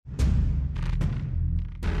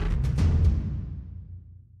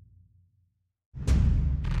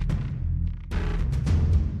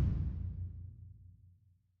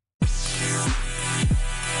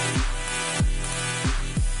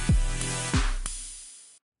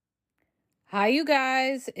Hi, you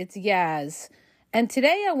guys. It's Yaz. And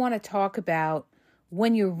today I want to talk about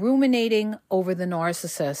when you're ruminating over the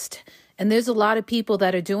narcissist. And there's a lot of people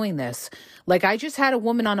that are doing this. Like I just had a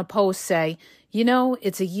woman on a post say,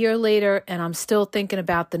 it's a year later and I'm still thinking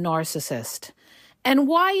about the narcissist. And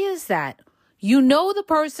why is that? You know the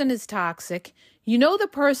person is toxic. You know the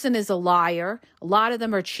person is a liar. A lot of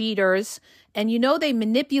them are cheaters. And you know they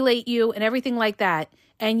manipulate you and everything like that.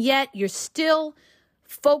 And yet you're still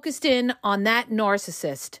focused in on that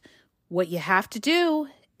narcissist. What you have to do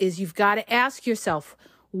is you've got to ask yourself,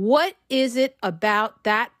 what is it about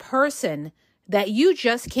that person that you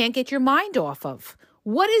just can't get your mind off of?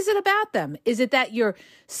 What is it about them? Is it that you're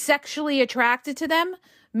sexually attracted to them?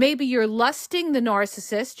 Maybe you're lusting the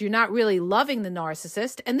narcissist. You're not really loving the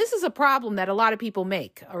narcissist. And this is a problem that a lot of people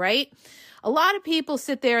make, all right? A lot of people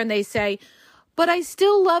sit there and they say, but I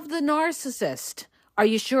still love the narcissist. Are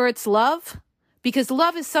you sure it's love? Because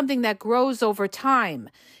love is something that grows over time.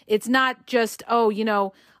 It's not just,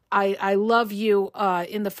 I love you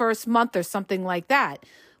in the first month or something like that.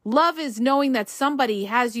 Love is knowing that somebody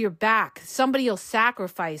has your back. Somebody will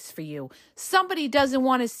sacrifice for you. Somebody doesn't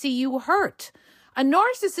want to see you hurt. A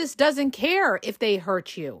narcissist doesn't care if they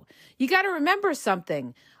hurt you. You got to remember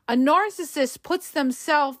something. A narcissist puts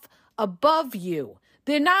themselves above you.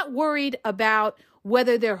 They're not worried about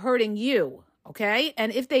whether they're hurting you. Okay.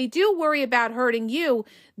 And if they do worry about hurting you,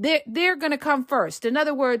 they're going to come first. In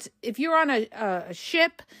other words, if you're on a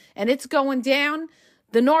ship and it's going down,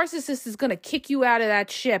 the narcissist is going to kick you out of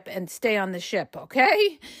that ship and stay on the ship.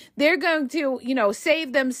 Okay. They're going to,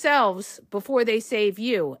 save themselves before they save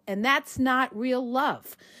you. And that's not real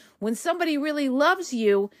love. When somebody really loves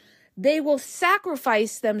you, they will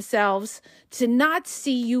sacrifice themselves to not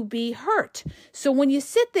see you be hurt. So when you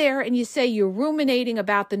sit there and you say you're ruminating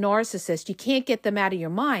about the narcissist, you can't get them out of your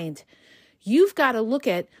mind, you've got to look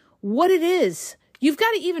at what it is. You've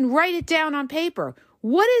got to even write it down on paper.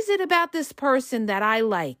 What is it about this person that I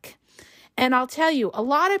like? And I'll tell you, a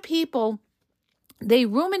lot of people, they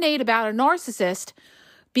ruminate about a narcissist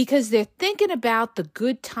because they're thinking about the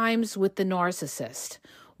good times with the narcissist.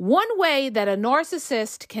 One way that a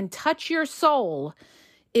narcissist can touch your soul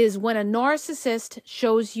is when a narcissist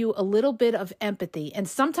shows you a little bit of empathy. And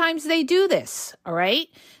sometimes they do this, all right?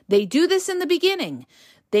 They do this in the beginning.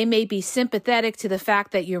 They may be sympathetic to the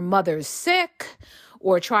fact that your mother's sick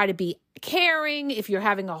or try to be caring if you're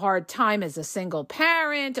having a hard time as a single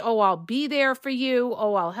parent. Oh, I'll be there for you.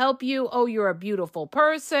 Oh, I'll help you. Oh, you're a beautiful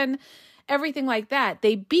person. Everything like that.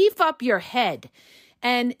 They beef up your head.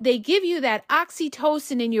 And they give you that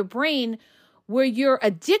oxytocin in your brain where you're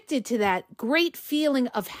addicted to that great feeling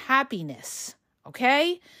of happiness,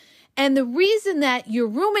 okay? And the reason that you're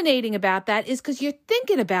ruminating about that is because you're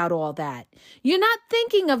thinking about all that. You're not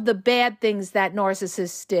thinking of the bad things that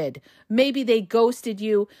narcissists did. Maybe they ghosted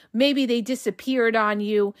you. Maybe they disappeared on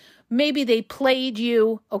you. Maybe they played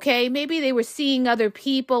you, okay? Maybe they were seeing other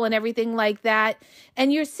people and everything like that.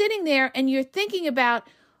 And you're sitting there and you're thinking about,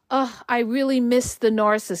 oh, I really miss the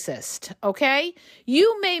narcissist, okay?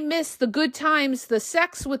 You may miss the good times, the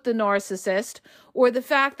sex with the narcissist, or the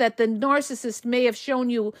fact that the narcissist may have shown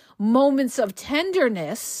you moments of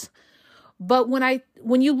tenderness. But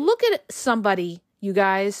when you look at somebody, you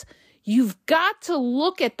guys, you've got to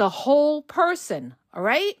look at the whole person, all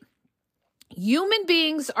right? Human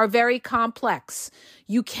beings are very complex.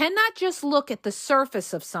 You cannot just look at the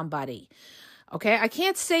surface of somebody. Okay, I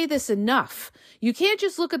can't say this enough. You can't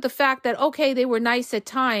just look at the fact that, okay, they were nice at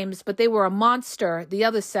times, but they were a monster the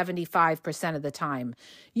other 75% of the time.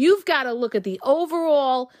 You've got to look at the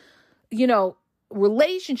overall,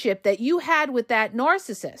 relationship that you had with that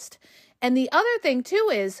narcissist. And the other thing too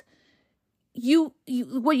is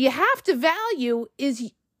what you have to value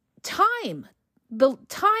is time, the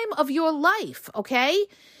time of your life, okay?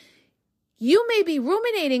 You may be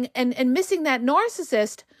ruminating and missing that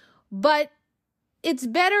narcissist, but it's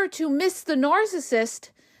better to miss the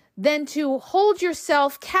narcissist than to hold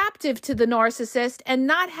yourself captive to the narcissist and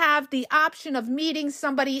not have the option of meeting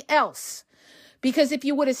somebody else. Because if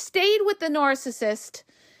you would have stayed with the narcissist,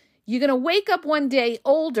 you're going to wake up one day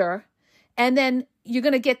older and then you're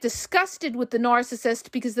going to get disgusted with the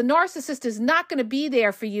narcissist because the narcissist is not going to be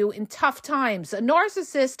there for you in tough times. A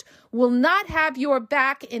narcissist will not have your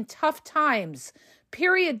back in tough times.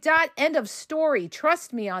 Period, dot, end of story.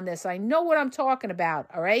 Trust me on this. I know what I'm talking about,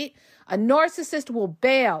 all right? A narcissist will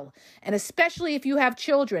bail, and especially if you have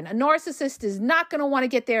children. A narcissist is not going to want to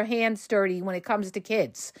get their hands dirty when it comes to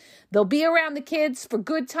kids. They'll be around the kids for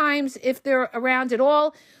good times if they're around at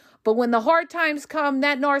all, but when the hard times come,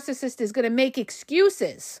 that narcissist is going to make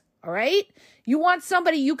excuses, all right? You want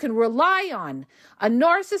somebody you can rely on. A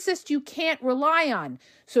narcissist you can't rely on.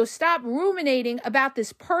 So stop ruminating about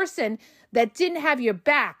this person that didn't have your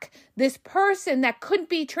back, this person that couldn't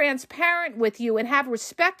be transparent with you and have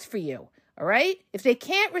respect for you, all right? If they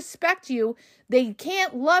can't respect you, they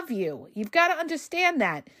can't love you. You've got to understand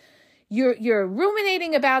that. You're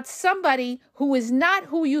ruminating about somebody who is not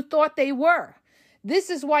who you thought they were. This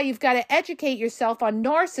is why you've got to educate yourself on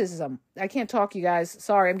narcissism. I can't talk, you guys.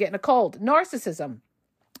 Sorry, I'm getting a cold. Narcissism.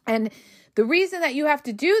 And the reason that you have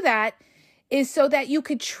to do that is so that you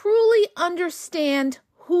could truly understand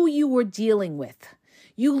who you were dealing with.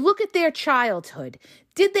 You look at their childhood.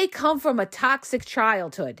 Did they come from a toxic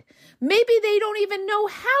childhood? Maybe they don't even know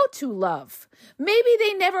how to love. Maybe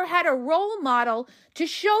they never had a role model to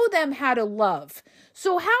show them how to love.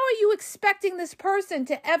 So how are you expecting this person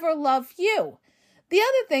to ever love you? The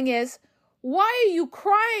other thing is, why are you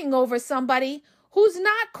crying over somebody who's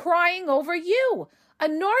not crying over you? A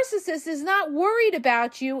narcissist is not worried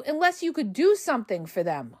about you unless you could do something for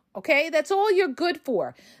them, okay? That's all you're good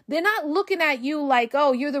for. They're not looking at you like,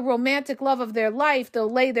 oh, you're the romantic love of their life. They'll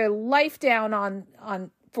lay their life down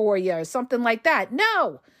on for you or something like that.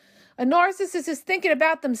 No. A narcissist is thinking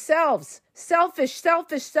about themselves. Selfish,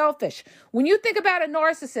 selfish, selfish. When you think about a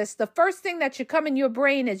narcissist, the first thing that should come in your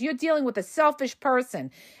brain is you're dealing with a selfish person.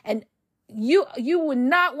 And you would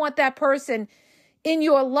not want that person in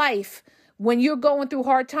your life when you're going through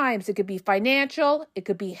hard times. It could be financial, it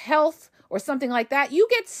could be health, or something like that. You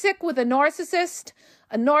get sick with a narcissist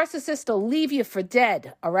will leave you for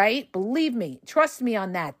dead, all right? Believe me, trust me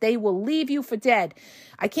on that. They will leave you for dead.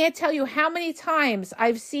 I can't tell you how many times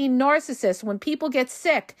I've seen narcissists, when people get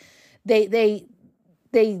sick, they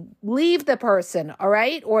leave the person, all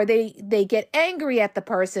right? Or they get angry at the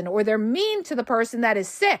person, or they're mean to the person that is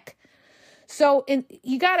sick. So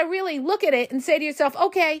you got to really look at it and say to yourself,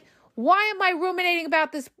 okay, why am I ruminating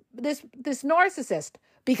about this narcissist?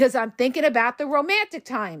 Because I'm thinking about the romantic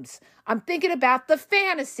times. I'm thinking about the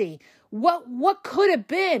fantasy. What could have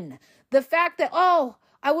been? The fact that, oh,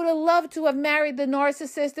 I would have loved to have married the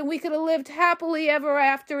narcissist and we could have lived happily ever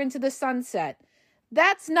after into the sunset.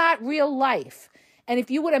 That's not real life. And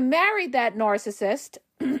if you would have married that narcissist,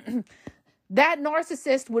 that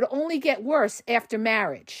narcissist would only get worse after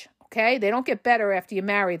marriage. Okay? They don't get better after you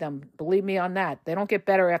marry them. Believe me on that. They don't get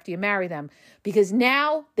better after you marry them, because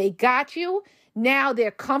now they got you. Now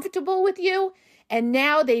they're comfortable with you, and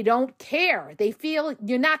now they don't care. They feel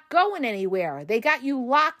you're not going anywhere. They got you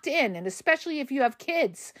locked in, and especially if you have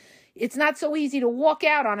kids, it's not so easy to walk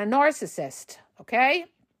out on a narcissist, okay?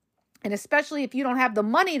 And especially if you don't have the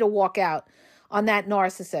money to walk out on that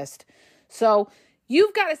narcissist. So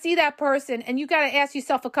you've got to see that person, and you've got to ask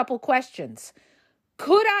yourself a couple questions.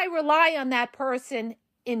 Could I rely on that person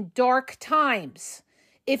in dark times?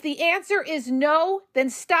 If the answer is no, then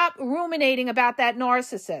stop ruminating about that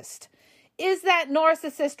narcissist. Is that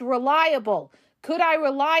narcissist reliable? Could I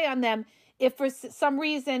rely on them if for some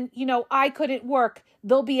reason, I couldn't work?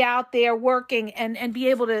 They'll be out there working and be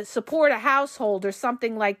able to support a household or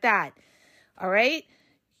something like that. All right?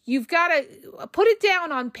 You've got to put it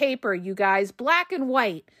down on paper, you guys, black and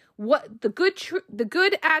white. What the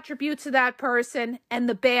good attributes of that person and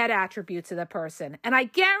the bad attributes of that person. And I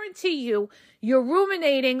guarantee you're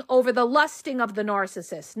ruminating over the lusting of the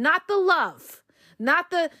narcissist, not the love,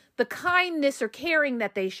 not the kindness or caring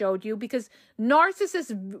that they showed you, because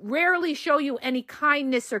narcissists rarely show you any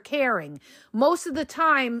kindness or caring. Most of the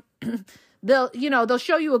time, they'll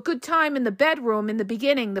show you a good time in the bedroom in the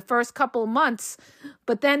beginning, the first couple of months,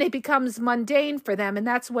 but then it becomes mundane for them, and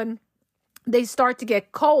that's when they start to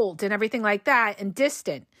get cold and everything like that and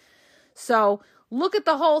distant. So look at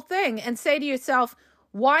the whole thing and say to yourself,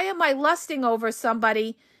 why am I lusting over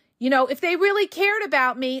somebody? If they really cared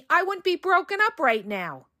about me, I wouldn't be broken up right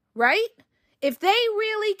now, right? If they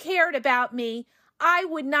really cared about me, I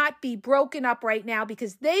would not be broken up right now,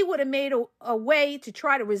 because they would have made a way to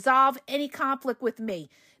try to resolve any conflict with me.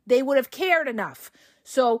 They would have cared enough.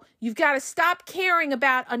 So you've got to stop caring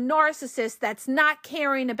about a narcissist that's not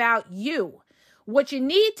caring about you. What you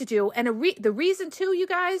need to do, and the reason too, you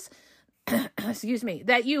guys, excuse me,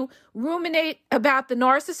 that you ruminate about the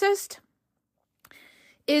narcissist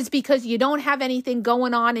is because you don't have anything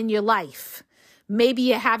going on in your life. Maybe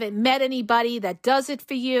you haven't met anybody that does it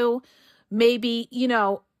for you. Maybe,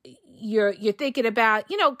 you're thinking about,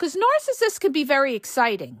 because narcissists can be very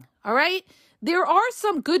exciting, all right? There are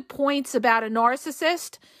some good points about a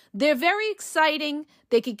narcissist. They're very exciting.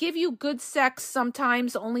 They could give you good sex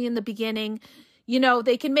sometimes, only in the beginning.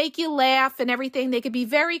 They can make you laugh and everything. They could be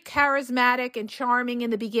very charismatic and charming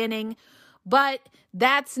in the beginning. But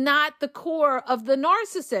that's not the core of the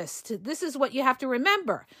narcissist. This is what you have to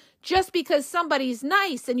remember. Just because somebody's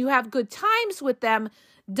nice and you have good times with them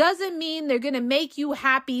doesn't mean they're going to make you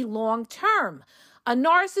happy long term. A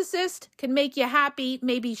narcissist can make you happy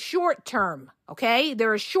maybe short term, okay?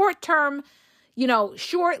 They're a short term,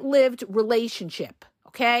 short-lived relationship,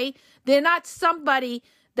 okay? They're not somebody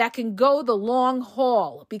that can go the long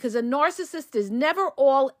haul, because a narcissist is never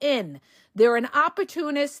all in. They're an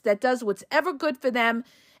opportunist that does what's ever good for them,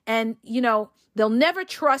 and, they'll never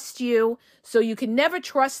trust you, so you can never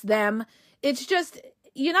trust them. It's just,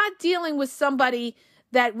 you're not dealing with somebody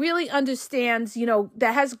that really understands,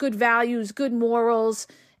 that has good values, good morals,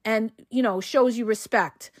 and, shows you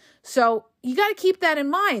respect. So you got to keep that in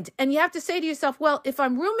mind. And you have to say to yourself, well, if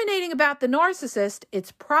I'm ruminating about the narcissist,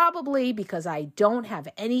 it's probably because I don't have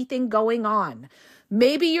anything going on.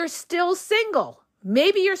 Maybe you're still single.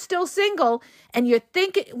 And you're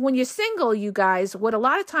thinking, when you're single, you guys, what a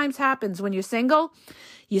lot of times happens when you're single,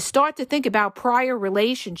 you start to think about prior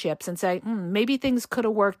relationships and say, maybe things could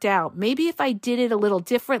have worked out. Maybe if I did it a little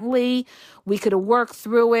differently, we could have worked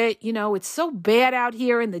through it. It's so bad out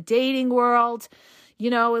here in the dating world.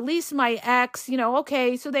 At least my ex,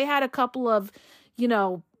 okay, so they had a couple of,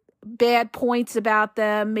 bad points about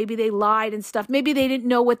them. Maybe they lied and stuff. Maybe they didn't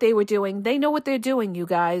know what they were doing. They know what they're doing, you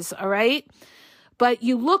guys, all right? But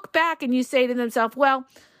you look back and you say to themselves, well,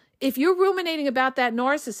 if you're ruminating about that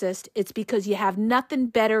narcissist, it's because you have nothing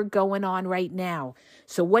better going on right now.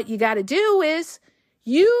 So what you got to do is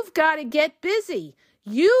you've got to get busy.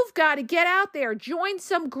 You've got to get out there, join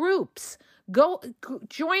some groups,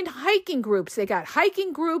 join hiking groups. They got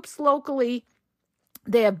hiking groups locally.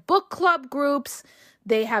 They have book club groups.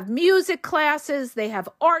 They have music classes. They have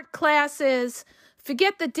art classes.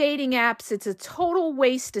 Forget the dating apps. It's a total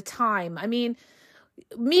waste of time. I mean,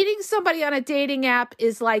 meeting somebody on a dating app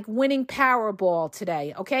is like winning Powerball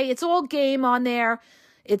today, okay? It's all game on there.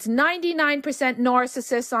 It's 99%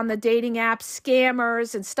 narcissists on the dating apps,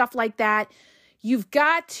 scammers and stuff like that. You've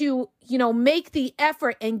got to, make the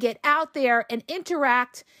effort and get out there and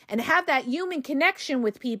interact and have that human connection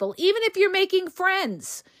with people. Even if you're making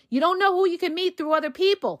friends, you don't know who you can meet through other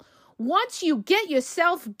people. Once you get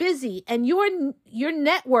yourself busy and you're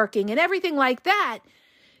networking and everything like that,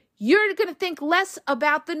 you're going to think less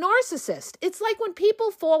about the narcissist. It's like when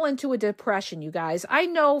people fall into a depression, you guys. I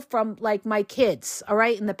know from like my kids, all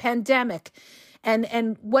right, in the pandemic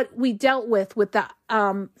and what we dealt with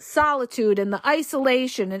the solitude and the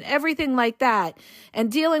isolation and everything like that,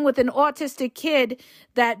 and dealing with an autistic kid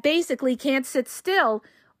that basically can't sit still,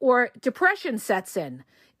 or depression sets in.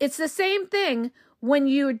 It's the same thing when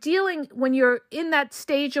you're in that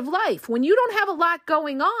stage of life, when you don't have a lot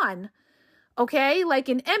going on. Okay, like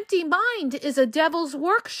an empty mind is a devil's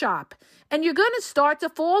workshop, and you're going to start to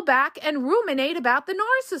fall back and ruminate about the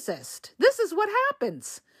narcissist. This is what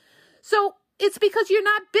happens. So it's because you're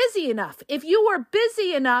not busy enough. If you were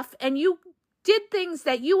busy enough and you did things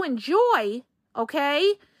that you enjoy,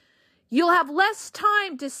 okay, you'll have less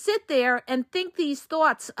time to sit there and think these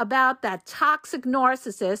thoughts about that toxic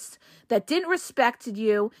narcissist that didn't respect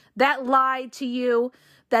you, that lied to you,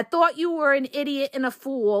 that thought you were an idiot and a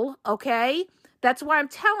fool, okay? That's why I'm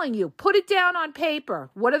telling you, put it down on paper.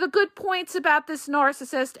 What are the good points about this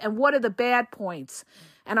narcissist and what are the bad points?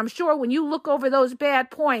 And I'm sure when you look over those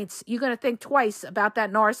bad points, you're going to think twice about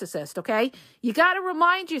that narcissist, okay? You got to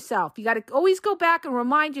remind yourself. You got to always go back and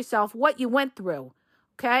remind yourself what you went through,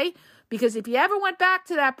 okay? Because if you ever went back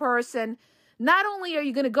to that person, not only are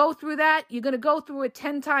you going to go through that, you're going to go through it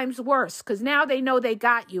 10 times worse, because now they know they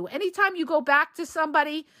got you. Anytime you go back to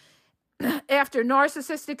somebody after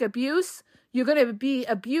narcissistic abuse, you're going to be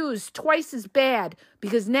abused twice as bad,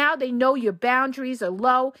 because now they know your boundaries are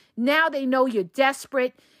low. Now they know you're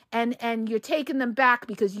desperate, and you're taking them back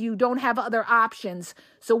because you don't have other options.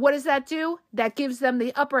 So what does that do? That gives them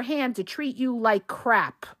the upper hand to treat you like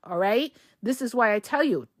crap, all right? This is why I tell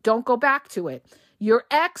you, don't go back to it. Your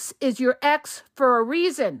ex is your ex for a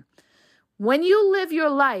reason. When you live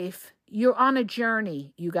your life, you're on a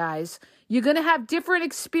journey, you guys. You're going to have different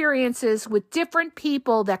experiences with different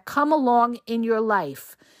people that come along in your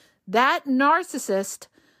life. That narcissist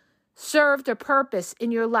served a purpose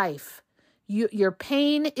in your life. Your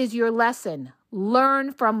pain is your lesson.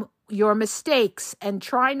 Learn from your mistakes and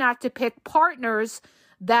try not to pick partners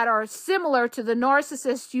that are similar to the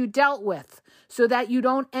narcissist you dealt with, so that you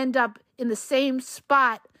don't end up in the same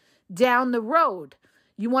spot down the road.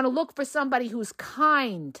 You want to look for somebody who's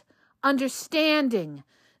kind, understanding,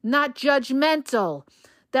 not judgmental,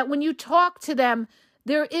 that when you talk to them,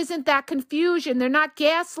 there isn't that confusion. They're not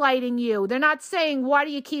gaslighting you. They're not saying, why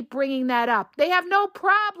do you keep bringing that up? They have no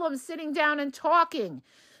problem sitting down and talking.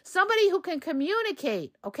 Somebody who can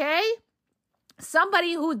communicate, okay?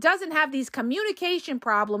 Somebody who doesn't have these communication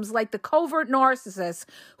problems like the covert narcissist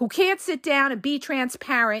who can't sit down and be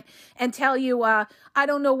transparent and tell you, I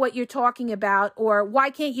don't know what you're talking about, or why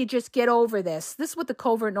can't you just get over this? This is what the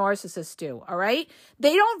covert narcissists do, all right?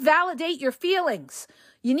 They don't validate your feelings.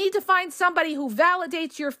 You need to find somebody who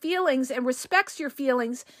validates your feelings and respects your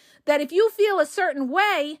feelings, that if you feel a certain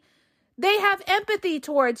way, they have empathy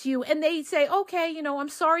towards you and they say, okay, I'm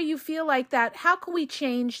sorry you feel like that. How can we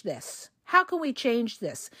change this? How can we change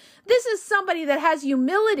this? This is somebody that has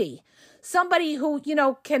humility, somebody who,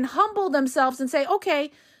 can humble themselves and say,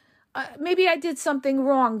 okay, maybe I did something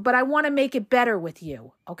wrong, but I want to make it better with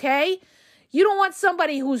you, okay? You don't want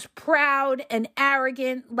somebody who's proud and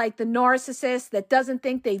arrogant like the narcissist that doesn't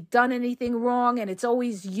think they've done anything wrong and it's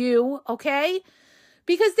always you, okay?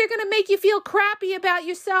 Because they're going to make you feel crappy about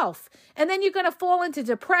yourself. And then you're going to fall into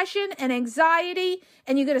depression and anxiety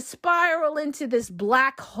and you're going to spiral into this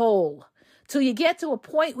black hole till you get to a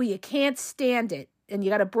point where you can't stand it and you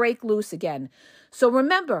got to break loose again. So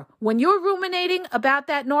remember, when you're ruminating about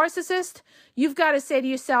that narcissist, you've got to say to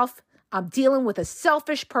yourself, I'm dealing with a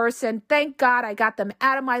selfish person. Thank God I got them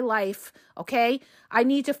out of my life, okay? I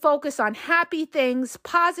need to focus on happy things,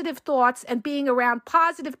 positive thoughts, and being around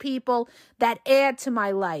positive people that add to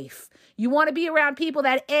my life. You want to be around people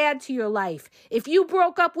that add to your life. If you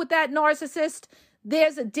broke up with that narcissist,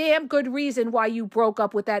 there's a damn good reason why you broke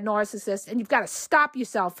up with that narcissist, and you've got to stop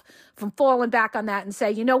yourself from falling back on that and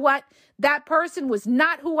say, you know what? That person was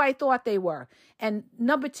not who I thought they were. And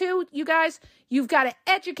number two, you guys, you've got to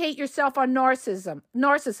educate yourself on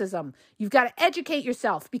narcissism. You've got to educate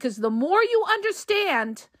yourself, because the more you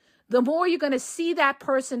understand, the more you're going to see that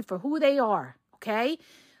person for who they are, okay?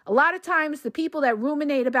 A lot of times the people that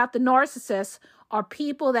ruminate about the narcissist are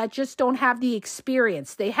people that just don't have the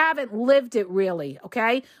experience. They haven't lived it really,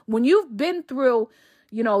 okay? When you've been through,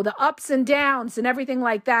 the ups and downs and everything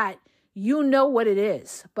like that, you know what it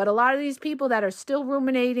is. But a lot of these people that are still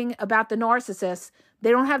ruminating about the narcissist,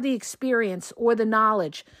 they don't have the experience or the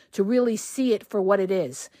knowledge to really see it for what it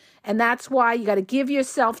is. And that's why you got to give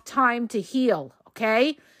yourself time to heal,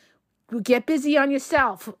 okay? Get busy on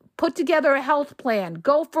yourself. Put together a health plan.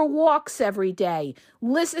 Go for walks every day.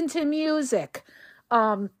 Listen to music.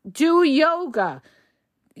 Do yoga.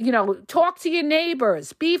 Talk to your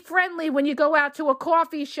neighbors. Be friendly when you go out to a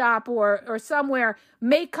coffee shop or somewhere.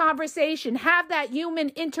 Make conversation. Have that human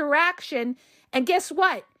interaction. And guess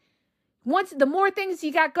what? The more things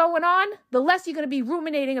you got going on, the less you're going to be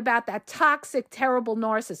ruminating about that toxic, terrible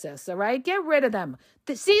narcissist, all right? Get rid of them.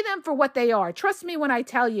 See them for what they are. Trust me when I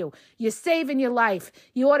tell you, you're saving your life.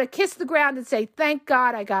 You ought to kiss the ground and say, thank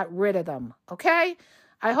God I got rid of them, okay?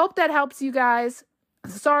 I hope that helps you guys.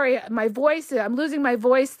 Sorry, I'm losing my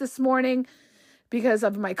voice this morning because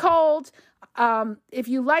of my cold. If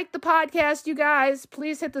you like the podcast, you guys,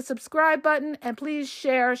 please hit the subscribe button and please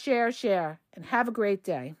share, and have a great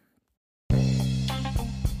day.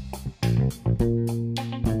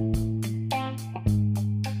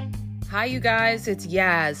 Hi, you guys, it's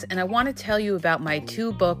Yaz, and I want to tell you about my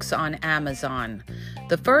 2 books on Amazon.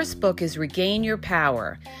 The first book is Regain Your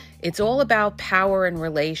Power. It's all about power and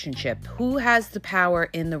relationship. Who has the power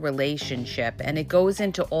in the relationship? And it goes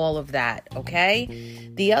into all of that,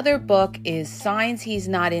 okay? The other book is Signs He's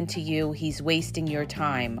Not Into You, He's Wasting Your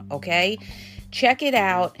Time, okay? Check it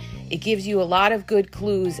out. It gives you a lot of good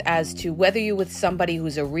clues as to whether you're with somebody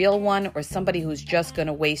who's a real one or somebody who's just going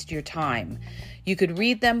to waste your time. You could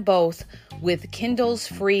read them both with Kindle's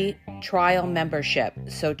free trial membership.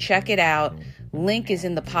 So check it out. Link is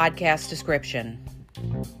in the podcast description.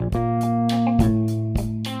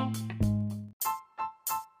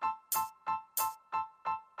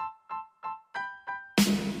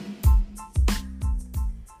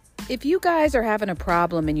 If you guys are having a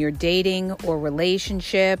problem in your dating or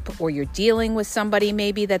relationship, or you're dealing with somebody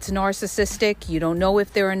maybe that's narcissistic, you don't know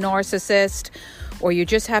if they're a narcissist, or you're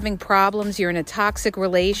just having problems, you're in a toxic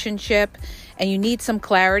relationship, and you need some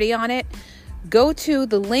clarity on it, go to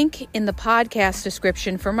the link in the podcast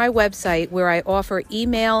description for my website where I offer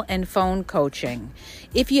email and phone coaching.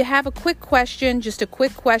 If you have a quick question, just a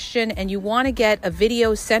quick question, and you want to get a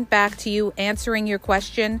video sent back to you answering your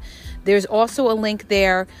question, there's also a link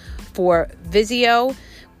there for Vizio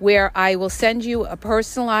where I will send you a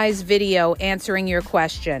personalized video answering your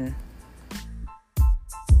question.